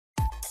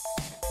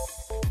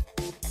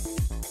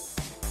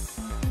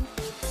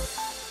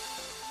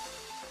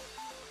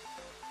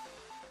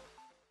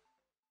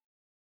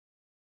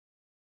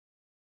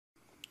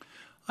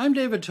I'm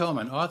David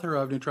Toman, author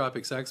of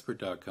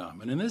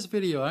NootropicsExpert.com, and in this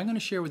video I'm going to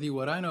share with you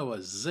what I know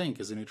as zinc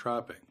as a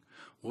nootropic,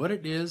 what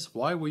it is,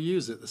 why we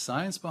use it, the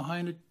science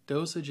behind it,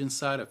 dosage, and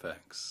side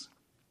effects.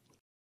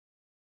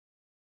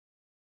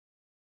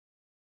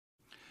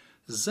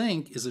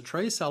 Zinc is a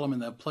trace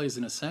element that plays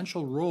an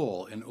essential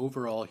role in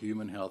overall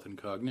human health and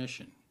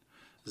cognition.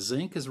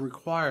 Zinc is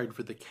required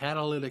for the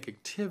catalytic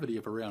activity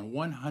of around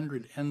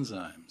 100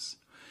 enzymes.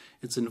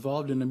 It's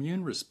involved in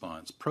immune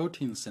response,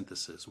 protein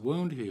synthesis,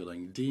 wound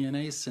healing,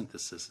 DNA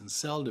synthesis, and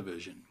cell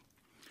division.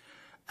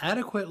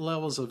 Adequate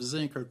levels of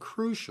zinc are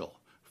crucial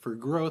for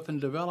growth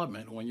and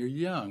development when you're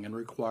young and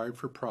required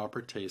for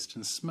proper taste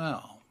and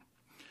smell.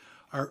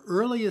 Our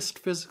earliest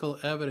physical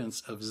evidence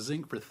of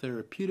zinc for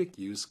therapeutic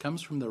use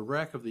comes from the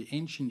wreck of the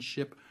ancient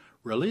ship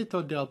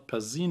Relito del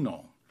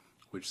Pezzino,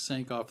 which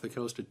sank off the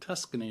coast of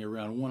Tuscany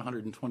around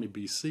 120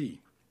 BC.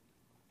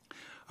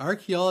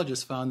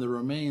 Archaeologists found the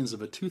remains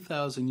of a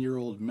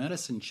 2,000-year-old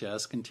medicine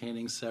chest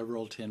containing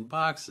several tin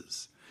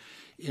boxes.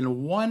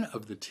 In one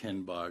of the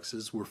tin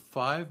boxes were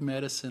 5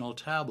 medicinal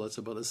tablets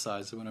about the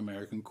size of an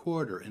American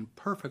quarter and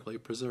perfectly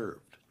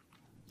preserved.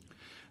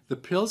 The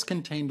pills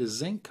contained a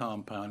zinc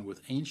compound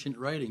with ancient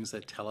writings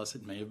that tell us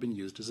it may have been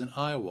used as an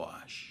eye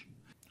wash.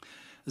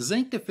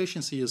 Zinc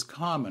deficiency is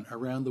common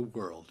around the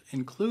world,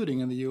 including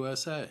in the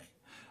USA.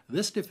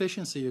 This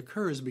deficiency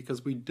occurs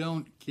because we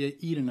don't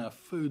eat enough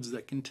foods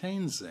that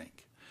contain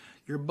zinc.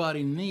 Your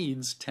body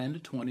needs 10 to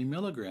 20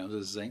 milligrams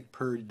of zinc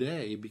per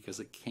day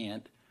because it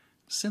can't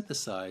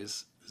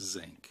synthesize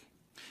zinc.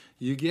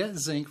 You get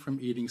zinc from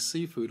eating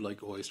seafood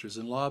like oysters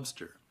and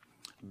lobster.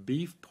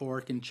 Beef,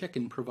 pork, and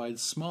chicken provide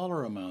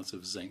smaller amounts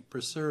of zinc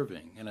per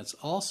serving, and it's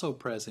also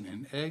present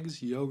in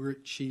eggs,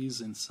 yogurt,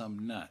 cheese, and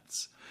some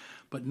nuts.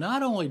 But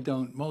not only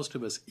don't most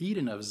of us eat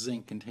enough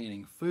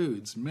zinc-containing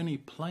foods, many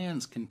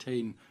plants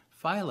contain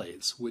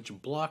phthalates,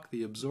 which block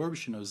the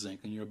absorption of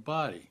zinc in your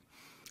body.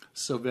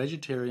 So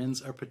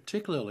vegetarians are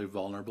particularly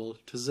vulnerable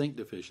to zinc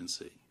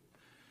deficiency.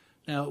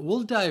 Now,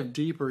 we'll dive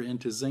deeper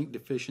into zinc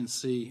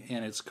deficiency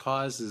and its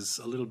causes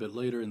a little bit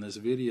later in this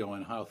video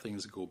on how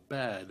things go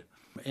bad,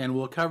 and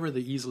we'll cover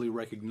the easily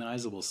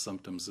recognizable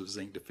symptoms of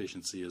zinc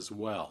deficiency as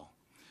well,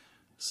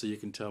 so you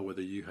can tell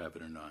whether you have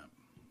it or not.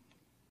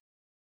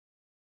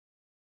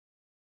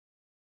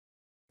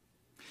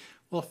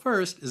 Well,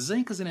 first,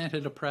 zinc is an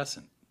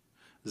antidepressant.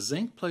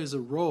 Zinc plays a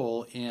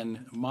role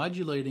in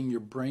modulating your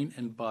brain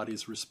and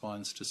body's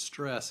response to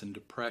stress and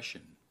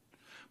depression.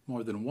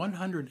 More than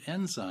 100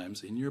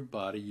 enzymes in your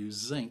body use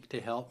zinc to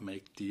help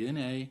make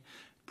DNA,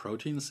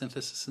 protein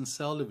synthesis, and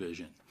cell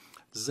division.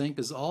 Zinc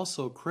is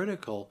also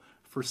critical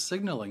for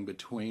signaling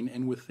between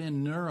and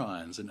within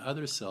neurons and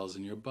other cells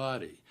in your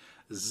body.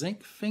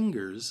 Zinc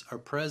fingers are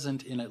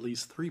present in at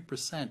least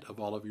 3% of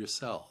all of your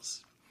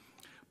cells.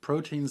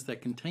 Proteins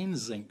that contain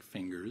zinc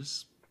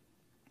fingers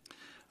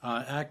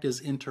act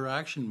as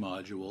interaction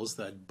modules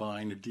that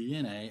bind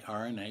DNA,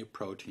 RNA,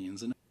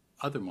 proteins, and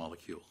other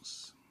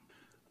molecules.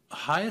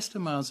 Highest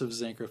amounts of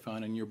zinc are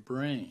found in your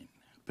brain,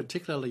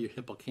 particularly your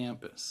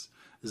hippocampus.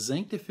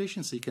 Zinc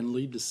deficiency can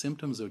lead to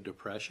symptoms of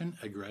depression,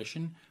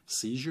 aggression,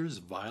 seizures,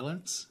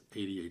 violence,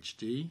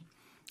 ADHD,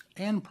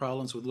 and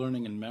problems with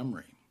learning and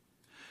memory.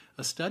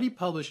 A study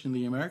published in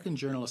the American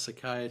Journal of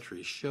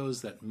Psychiatry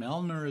shows that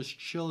malnourished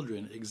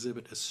children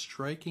exhibit a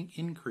striking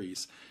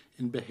increase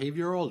in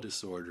behavioral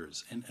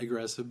disorders and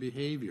aggressive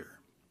behavior.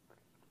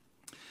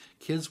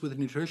 Kids with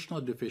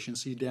nutritional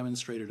deficiency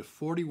demonstrated a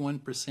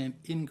 41%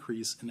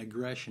 increase in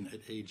aggression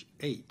at age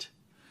 8.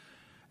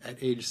 At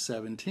age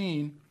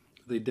 17,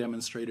 they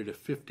demonstrated a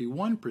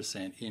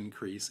 51%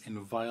 increase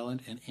in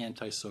violent and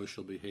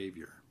antisocial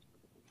behavior.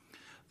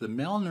 The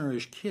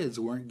malnourished kids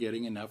weren't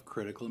getting enough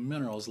critical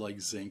minerals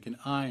like zinc and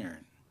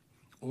iron,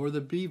 or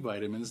the B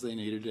vitamins they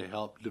needed to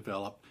help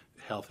develop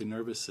healthy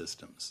nervous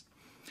systems.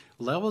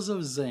 Levels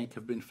of zinc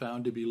have been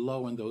found to be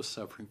low in those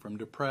suffering from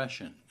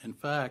depression. In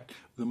fact,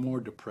 the more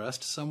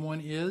depressed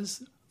someone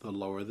is, the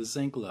lower the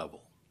zinc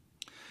level.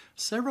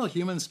 Several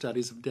human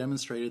studies have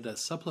demonstrated that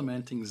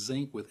supplementing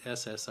zinc with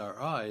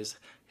SSRIs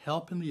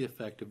help in the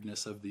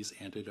effectiveness of these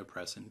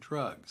antidepressant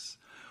drugs.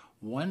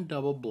 One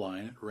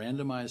double-blind,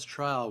 randomized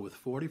trial with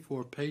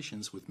 44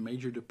 patients with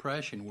major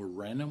depression were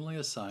randomly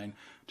assigned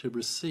to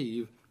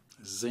receive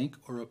zinc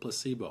or a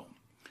placebo.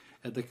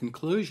 At the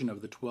conclusion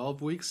of the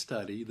 12-week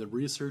study, the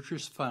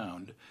researchers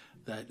found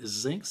that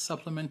zinc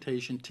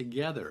supplementation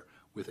together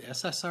with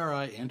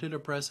SSRI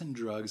antidepressant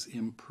drugs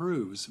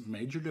improves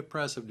major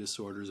depressive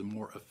disorders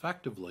more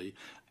effectively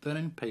than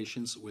in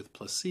patients with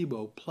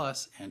placebo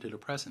plus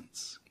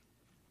antidepressants.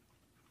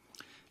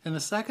 In the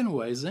second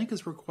way, zinc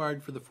is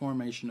required for the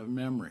formation of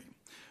memory.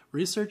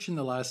 Research in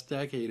the last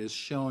decade has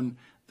shown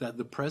that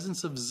the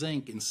presence of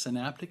zinc in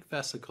synaptic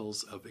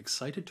vesicles of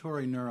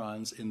excitatory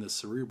neurons in the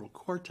cerebral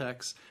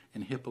cortex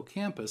and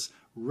hippocampus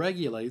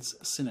regulates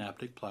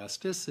synaptic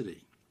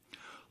plasticity.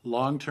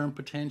 Long-term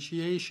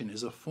potentiation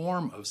is a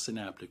form of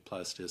synaptic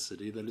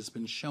plasticity that has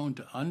been shown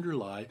to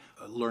underlie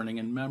learning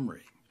and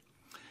memory.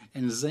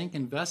 And zinc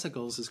in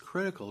vesicles is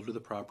critical to the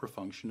proper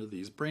function of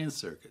these brain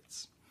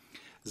circuits.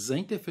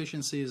 Zinc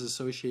deficiency is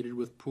associated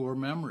with poor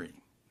memory,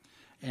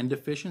 and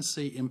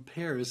deficiency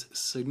impairs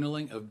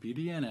signaling of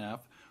BDNF,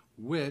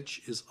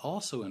 which is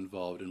also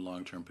involved in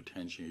long-term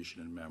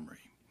potentiation and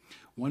memory.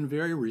 One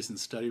very recent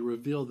study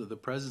revealed that the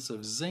presence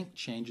of zinc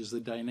changes the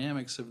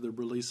dynamics of the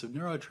release of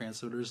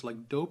neurotransmitters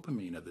like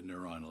dopamine at the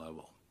neuron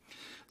level.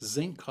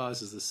 Zinc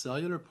causes the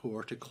cellular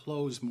pore to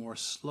close more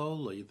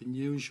slowly than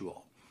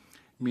usual,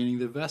 meaning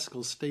the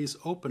vesicle stays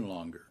open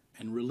longer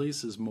and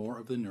releases more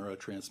of the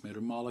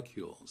neurotransmitter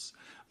molecules.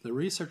 The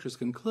researchers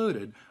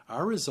concluded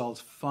our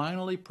results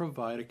finally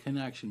provide a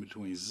connection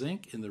between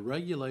zinc and the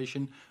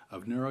regulation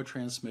of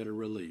neurotransmitter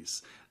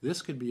release.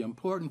 This could be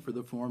important for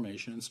the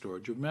formation and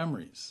storage of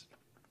memories.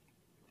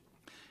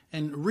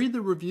 And read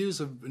the reviews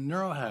of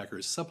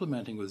neurohackers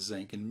supplementing with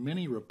zinc, and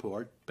many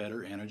report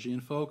better energy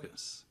and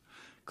focus.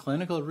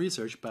 Clinical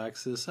research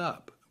backs this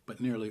up, but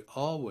nearly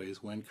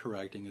always when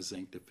correcting a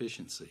zinc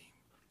deficiency.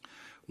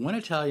 One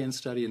Italian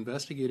study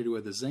investigated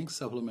whether zinc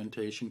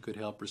supplementation could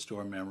help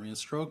restore memory in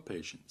stroke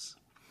patients.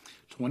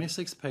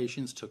 26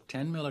 patients took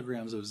 10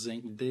 milligrams of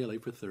zinc daily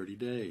for 30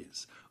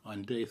 days.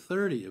 On day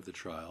 30 of the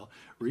trial,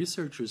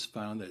 researchers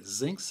found that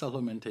zinc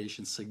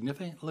supplementation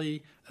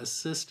significantly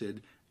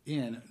assisted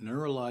in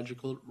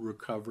neurological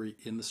recovery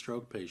in the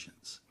stroke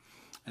patients.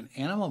 An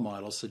animal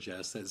model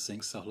suggests that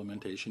zinc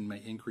supplementation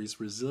may increase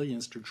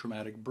resilience to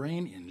traumatic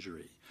brain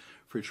injury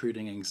for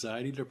treating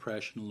anxiety,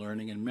 depression,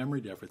 learning, and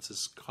memory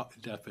deficits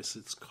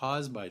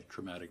caused by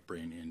traumatic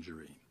brain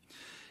injury.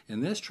 In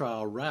this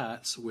trial,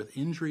 rats with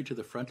injury to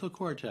the frontal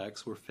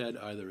cortex were fed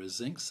either a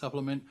zinc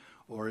supplement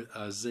or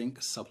a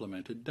zinc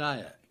supplemented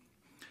diet.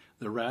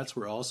 The rats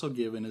were also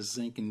given a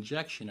zinc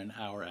injection an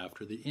hour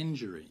after the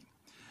injury.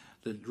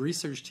 The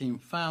research team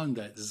found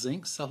that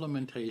zinc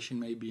supplementation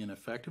may be an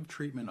effective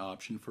treatment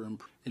option for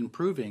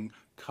improving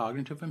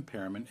cognitive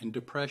impairment and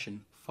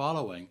depression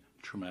following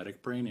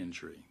traumatic brain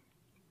injury.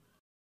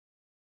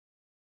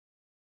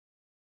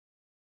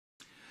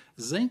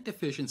 Zinc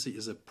deficiency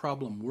is a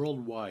problem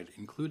worldwide,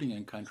 including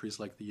in countries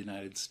like the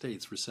United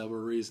States, for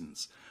several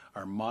reasons.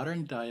 Our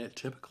modern diet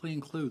typically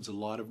includes a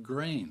lot of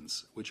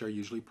grains, which are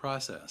usually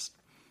processed.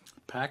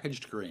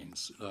 Packaged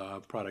grains,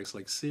 products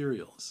like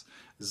cereals.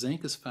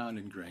 Zinc is found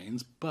in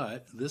grains,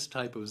 but this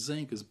type of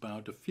zinc is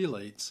bound to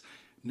phthalates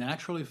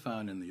naturally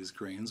found in these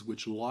grains,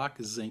 which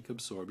lock zinc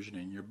absorption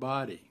in your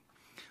body.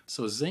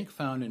 So zinc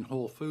found in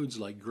whole foods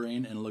like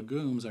grain and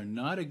legumes are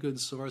not a good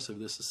source of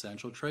this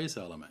essential trace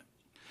element.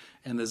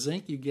 And the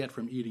zinc you get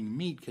from eating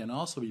meat can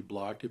also be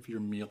blocked if your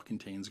meal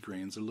contains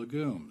grains or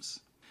legumes.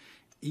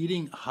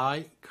 Eating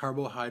high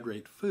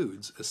carbohydrate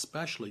foods,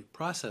 especially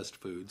processed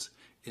foods,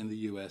 in the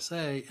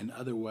USA and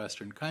other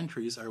Western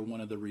countries are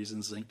one of the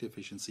reasons zinc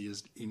deficiency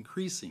is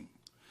increasing.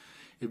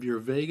 If you're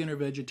vegan or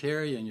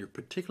vegetarian, you're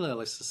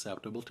particularly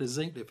susceptible to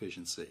zinc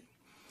deficiency.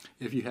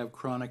 If you have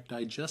chronic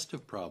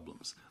digestive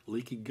problems,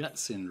 leaky gut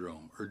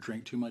syndrome, or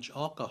drink too much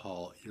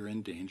alcohol, you're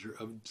in danger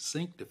of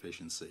zinc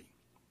deficiency.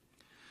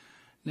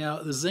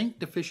 Now, the zinc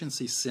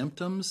deficiency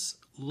symptoms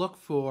look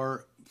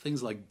for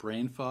things like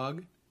brain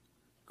fog,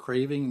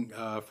 craving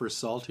for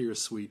salty or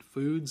sweet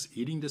foods,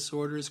 eating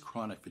disorders,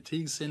 chronic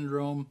fatigue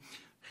syndrome,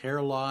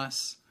 hair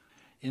loss,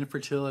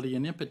 infertility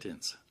and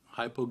impotence,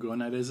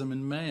 hypogonadism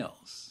in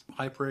males,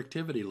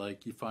 hyperactivity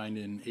like you find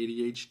in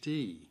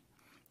ADHD,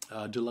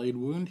 delayed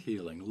wound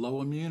healing, low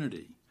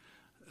immunity,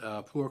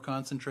 poor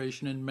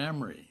concentration and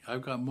memory.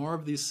 I've got more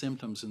of these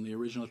symptoms in the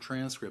original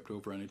transcript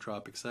over on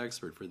Nootropics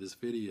Expert for this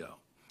video.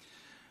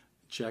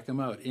 Check them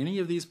out. Any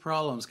of these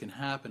problems can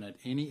happen at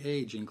any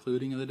age,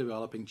 including in the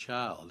developing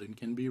child, and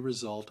can be a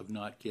result of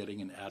not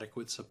getting an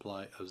adequate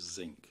supply of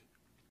zinc.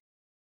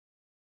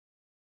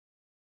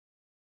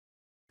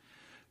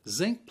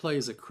 Zinc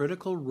plays a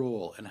critical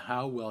role in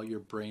how well your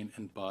brain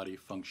and body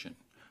function.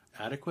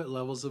 Adequate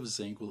levels of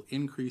zinc will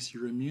increase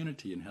your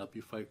immunity and help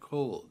you fight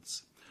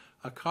colds.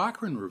 A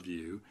Cochrane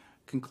review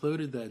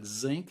concluded that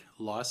zinc,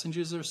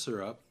 lozenges or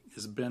syrup,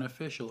 is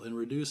beneficial in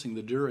reducing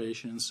the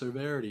duration and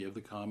severity of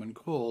the common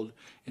cold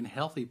in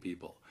healthy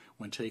people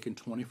when taken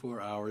 24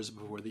 hours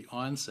before the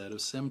onset of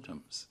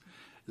symptoms.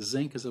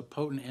 Zinc is a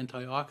potent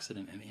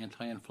antioxidant and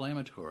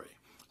anti-inflammatory,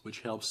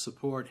 which helps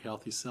support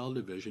healthy cell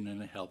division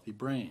in a healthy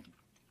brain.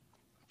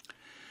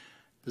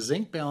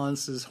 Zinc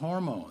balances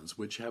hormones,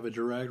 which have a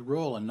direct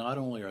role in not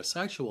only our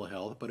sexual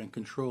health, but in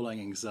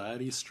controlling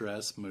anxiety,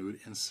 stress, mood,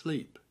 and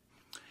sleep.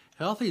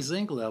 Healthy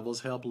zinc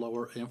levels help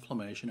lower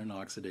inflammation and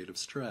oxidative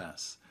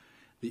stress.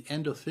 The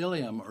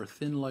endothelium, or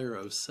thin layer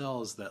of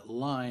cells that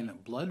line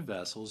blood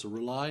vessels,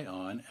 rely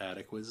on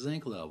adequate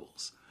zinc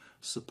levels,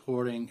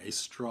 supporting a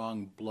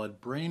strong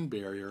blood-brain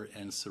barrier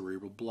and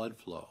cerebral blood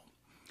flow.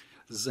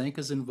 Zinc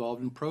is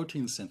involved in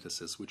protein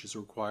synthesis, which is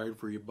required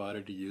for your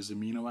body to use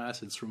amino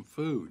acids from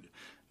food,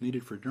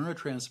 needed for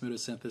neurotransmitter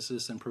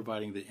synthesis and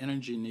providing the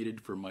energy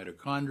needed for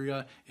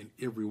mitochondria in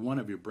every one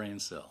of your brain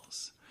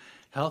cells.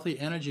 Healthy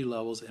energy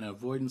levels and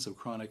avoidance of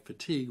chronic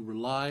fatigue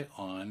rely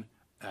on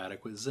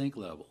adequate zinc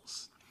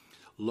levels.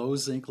 Low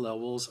zinc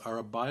levels are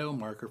a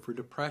biomarker for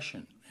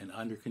depression, and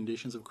under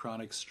conditions of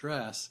chronic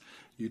stress,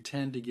 you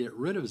tend to get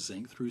rid of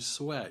zinc through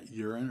sweat,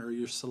 urine, or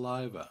your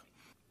saliva.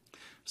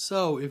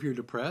 So, if you're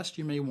depressed,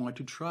 you may want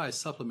to try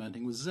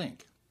supplementing with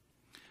zinc,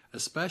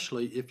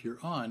 especially if you're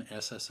on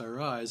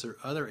SSRIs or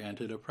other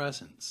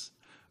antidepressants.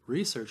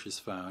 Research has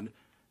found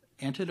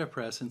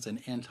antidepressants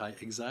and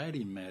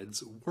anti-anxiety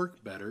meds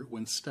work better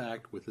when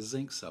stacked with a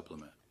zinc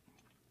supplement.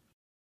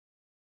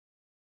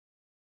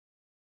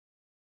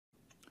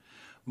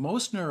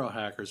 Most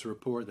neurohackers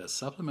report that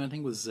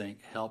supplementing with zinc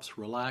helps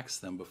relax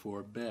them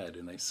before bed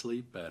and they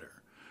sleep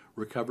better.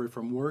 Recovery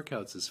from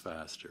workouts is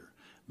faster.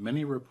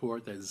 Many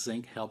report that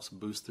zinc helps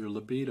boost their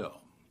libido.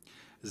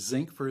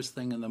 Zinc first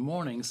thing in the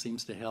morning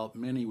seems to help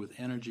many with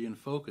energy and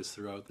focus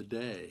throughout the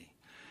day.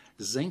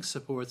 Zinc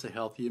supports a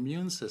healthy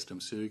immune system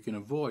so you can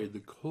avoid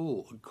the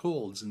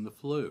colds and the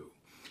flu.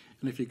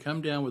 And if you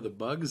come down with a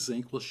bug,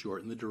 zinc will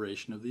shorten the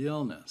duration of the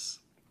illness.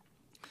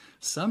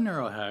 Some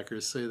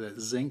neurohackers say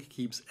that zinc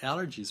keeps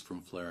allergies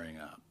from flaring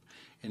up,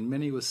 and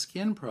many with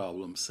skin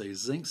problems say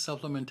zinc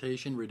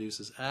supplementation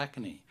reduces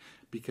acne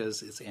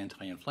because it's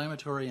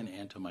anti-inflammatory and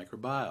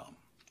antimicrobial.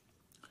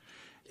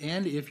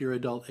 And if you're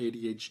adult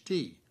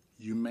ADHD,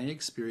 you may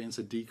experience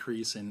a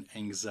decrease in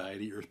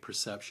anxiety or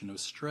perception of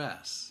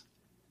stress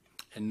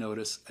and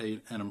notice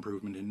an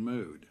improvement in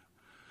mood.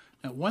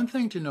 Now, one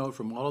thing to note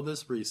from all of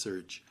this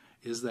research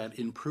is that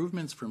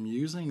improvements from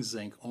using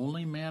zinc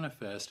only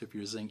manifest if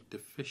you're zinc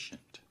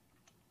deficient.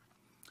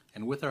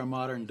 And with our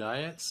modern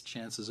diets,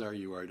 chances are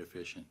you are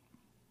deficient.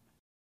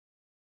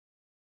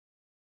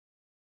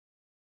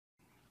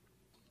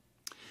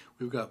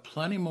 We've got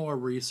plenty more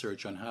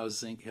research on how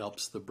zinc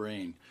helps the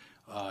brain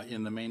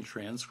in the main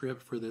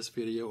transcript for this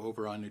video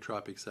over on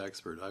Nootropics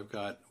Expert. I've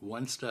got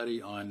one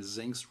study on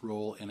zinc's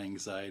role in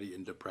anxiety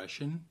and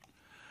depression.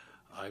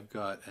 I've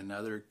got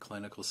another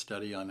clinical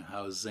study on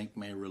how zinc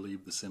may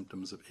relieve the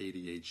symptoms of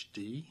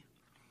ADHD.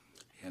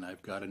 And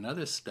I've got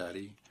another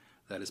study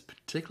that is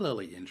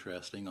particularly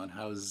interesting on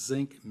how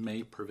zinc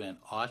may prevent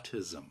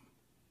autism.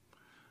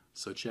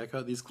 So check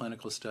out these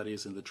clinical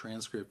studies in the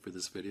transcript for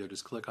this video.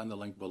 Just click on the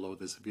link below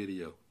this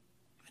video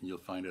and you'll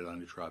find it on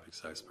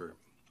Nootropics Expert.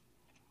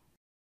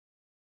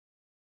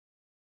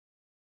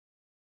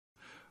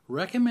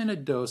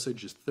 Recommended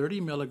dosage is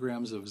 30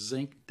 milligrams of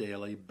zinc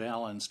daily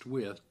balanced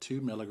with 2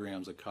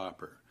 milligrams of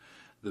copper.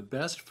 The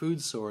best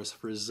food source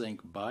for zinc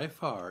by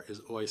far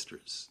is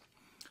oysters.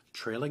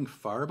 Trailing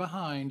far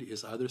behind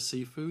is other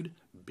seafood,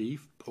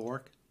 beef,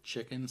 pork,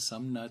 chicken,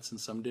 some nuts, and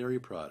some dairy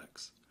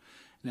products.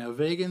 Now,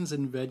 vegans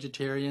and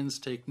vegetarians,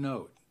 take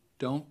note.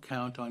 Don't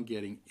count on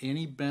getting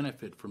any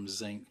benefit from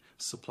zinc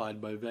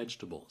supplied by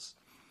vegetables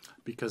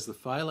because the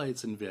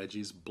phthalates in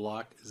veggies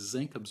block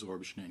zinc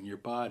absorption in your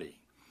body.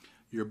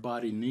 Your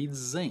body needs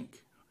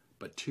zinc,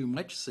 but too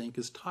much zinc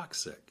is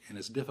toxic and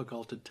it's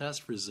difficult to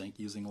test for zinc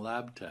using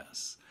lab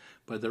tests.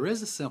 But there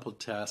is a simple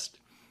test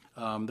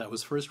that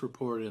was first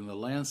reported in the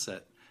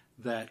Lancet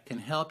that can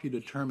help you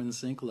determine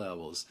zinc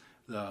levels.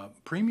 The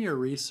Premier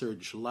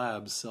Research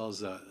Labs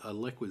sells a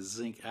liquid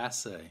zinc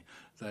assay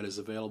that is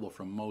available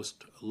from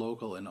most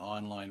local and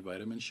online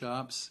vitamin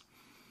shops.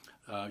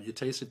 You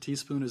taste a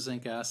teaspoon of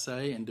zinc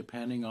assay, and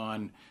depending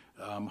on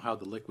how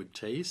the liquid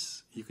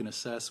tastes, you can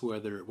assess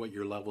what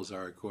your levels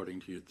are according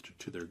to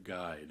their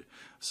guide.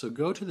 So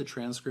go to the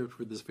transcript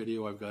for this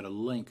video. I've got a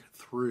link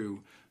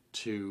through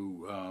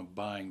to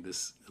buying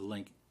this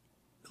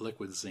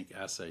liquid zinc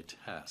assay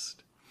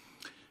test.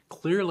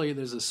 Clearly,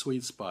 there's a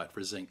sweet spot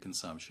for zinc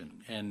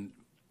consumption, and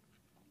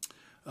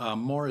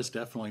more is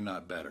definitely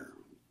not better.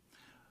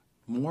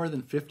 More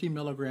than 50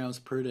 milligrams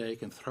per day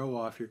can throw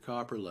off your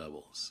copper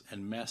levels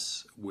and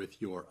mess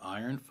with your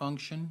iron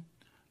function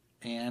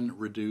and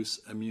reduce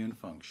immune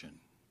function.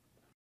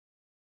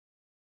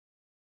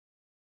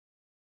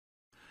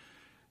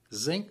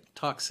 Zinc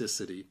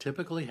toxicity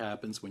typically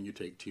happens when you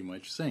take too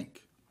much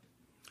zinc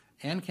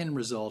and can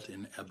result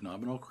in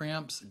abdominal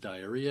cramps,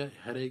 diarrhea,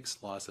 headaches,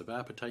 loss of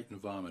appetite,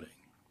 and vomiting.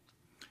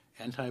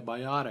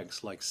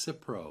 Antibiotics like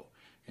Cipro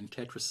and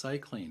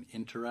tetracycline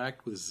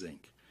interact with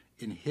zinc,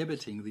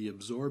 inhibiting the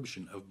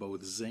absorption of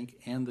both zinc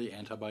and the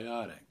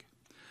antibiotic.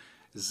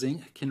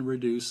 Zinc can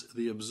reduce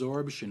the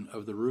absorption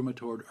of the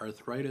rheumatoid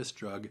arthritis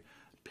drug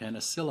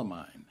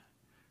penicillamine.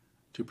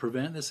 To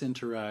prevent this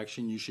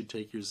interaction, you should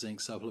take your zinc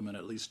supplement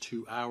at least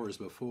 2 hours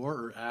before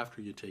or after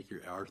you take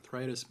your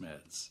arthritis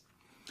meds.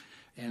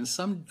 And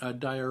some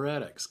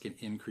diuretics can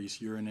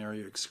increase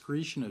urinary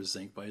excretion of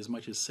zinc by as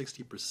much as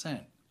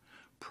 60%.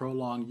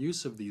 Prolonged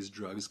use of these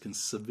drugs can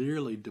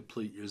severely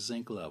deplete your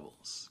zinc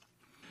levels.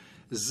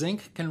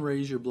 Zinc can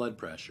raise your blood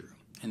pressure,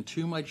 and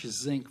too much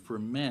zinc for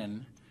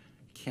men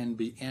can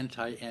be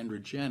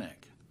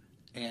anti-androgenic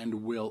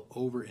and will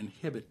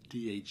over-inhibit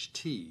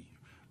DHT,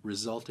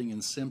 resulting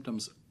in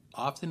symptoms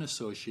often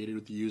associated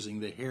with using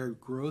the hair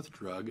growth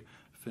drug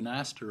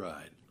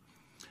finasteride.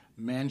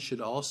 Men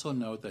should also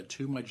note that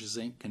too much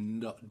zinc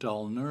can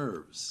dull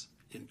nerves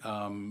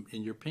in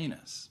your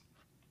penis.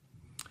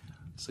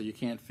 So you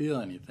can't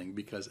feel anything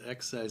because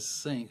excess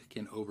zinc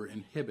can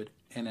over-inhibit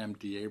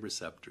NMDA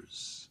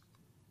receptors.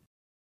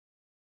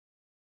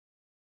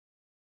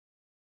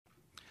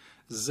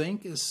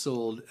 Zinc is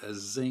sold as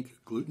zinc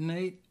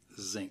glutamate,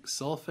 zinc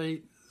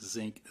sulfate,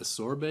 zinc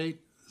ascorbate,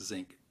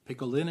 zinc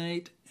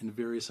picolinate, and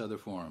various other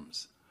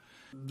forms.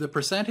 The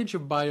percentage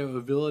of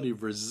bioavailability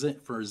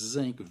for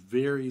zinc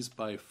varies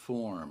by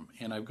form,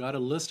 and I've got a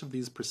list of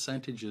these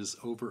percentages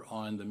over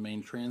on the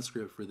main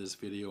transcript for this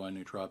video on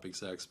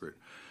Nootropics Expert.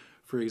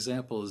 For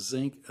example,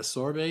 zinc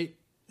ascorbate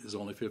is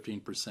only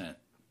 15%,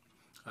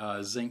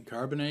 zinc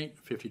carbonate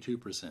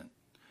 52%,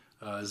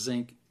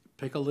 zinc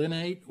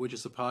picolinate, which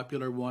is a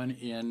popular one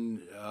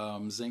in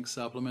zinc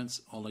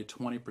supplements, only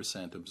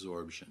 20%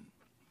 absorption.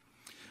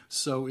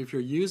 So if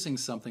you're using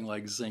something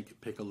like zinc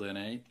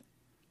picolinate,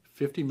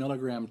 50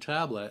 milligram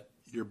tablet,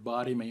 your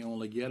body may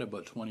only get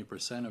about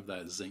 20% of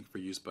that zinc for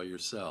use by your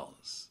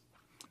cells.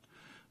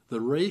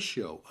 The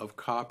ratio of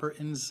copper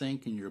and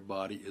zinc in your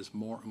body is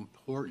more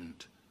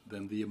important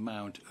than the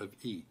amount of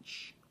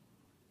each.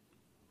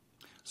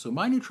 So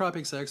my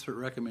Nootropics Expert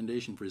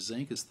recommendation for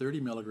zinc is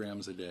 30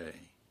 milligrams a day.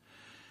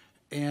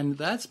 And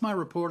that's my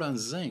report on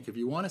zinc. If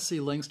you want to see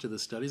links to the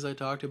studies I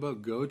talked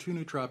about, go to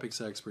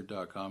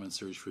nootropicsexpert.com and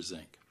search for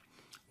zinc.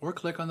 Or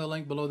click on the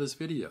link below this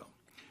video.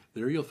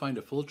 There you'll find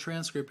a full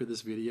transcript of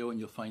this video, and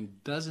you'll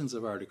find dozens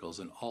of articles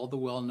on all the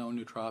well-known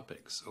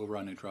nootropics over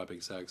on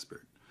Nootropics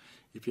Expert.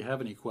 If you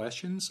have any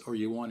questions or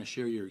you want to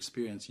share your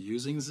experience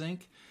using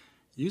zinc,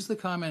 use the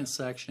comments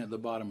section at the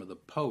bottom of the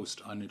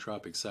post on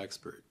Nootropics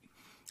Expert.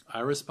 I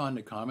respond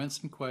to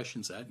comments and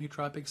questions at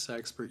Nootropics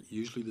Expert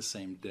usually the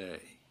same day.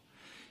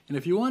 And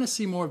if you want to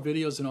see more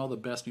videos on all the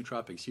best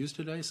nootropics used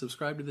today,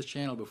 subscribe to this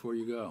channel before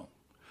you go.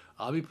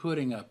 I'll be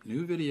putting up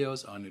new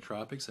videos on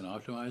nootropics and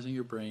optimizing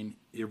your brain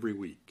every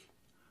week.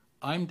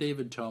 I'm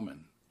David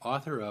Toman,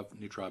 author of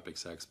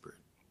Nootropics Expert.